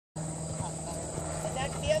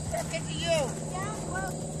crooked to you? Yeah,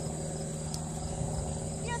 well,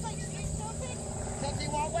 feels like it's tilting.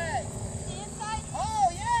 Tilting what way? The inside. Oh,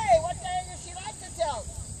 yay! What way does she like to tilt?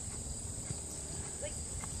 Like,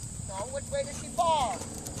 No, which way does she fall?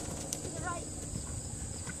 to the right.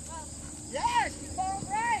 Well, Yeah, she falls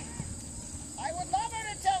right. I would love her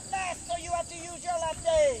to tilt left, so you have to use your left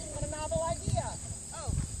leg. What a novel idea.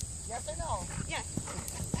 oh, Yes or no? yes.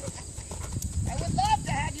 I would love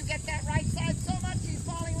to have you get that right side so much she's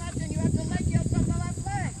falling left and you have to leg yield from the left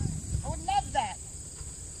leg. I would love that.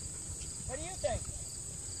 What do you think?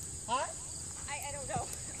 Huh? I don't know.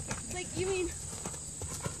 Like, you mean,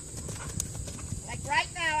 Like right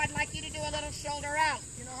now, I'd like you to do a little shoulder out.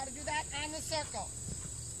 You know how to do that? On the circle.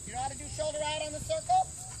 You know how to do shoulder out on the circle?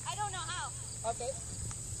 I don't know how. Okay.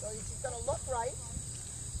 So she's going to look right.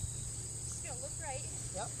 It's gonna look right.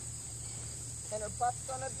 Yep. And her butt's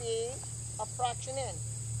going to be a fraction in.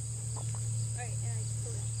 Alright, and I just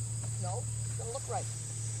pull it. No, it's going to look right.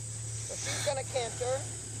 So she's going to canter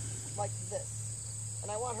like this. And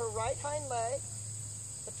I want her right hind leg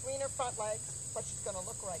between her front legs, but she's going to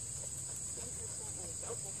look right.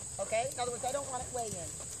 Okay? In other words, I don't want it way in.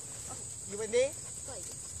 You with me? Like,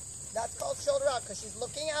 That's called shoulder out because she's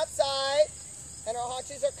looking outside and her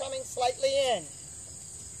haunches are coming slightly in.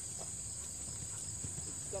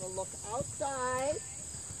 She's going to look outside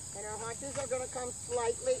and her haunches are going to come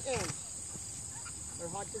slightly in. Her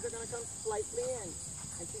haunches are going to come slightly in.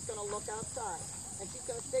 And she's going to look outside. And she's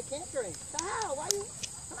going to stay cantering. The hell? Why you?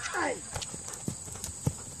 Come on!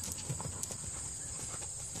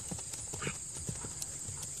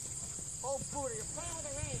 Oh, Buddha, you're playing with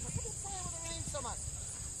the reins. How come you're playing with the reins so much?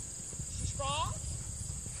 Is she strong?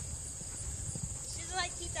 she doesn't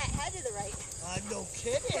like keep that head to the right. No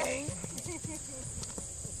kidding. Who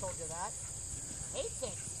told you that? Hates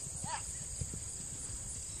it. Yes.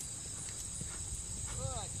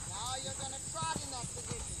 Good. Now you're going to trot in that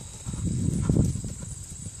position.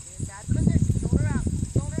 In that position. Shoulder out.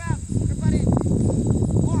 Shoulder out. Put her butt in.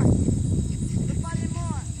 More. Put her butt in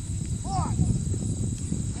more. More.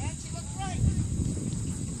 And she looks right.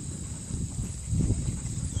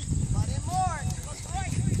 Butt in more. She looks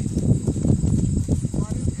right.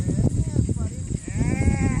 Butt in. Yes, butt in.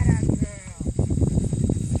 Yeah, that girl.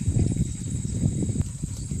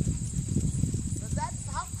 Does that,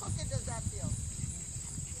 how crooked does that feel?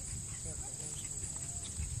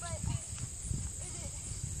 But, is it,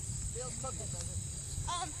 Feels crooked, does it?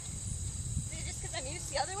 is it just because I'm used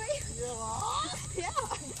the other way? Yeah. Yeah.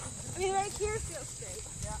 I mean, right here feels straight.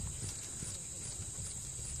 Yeah.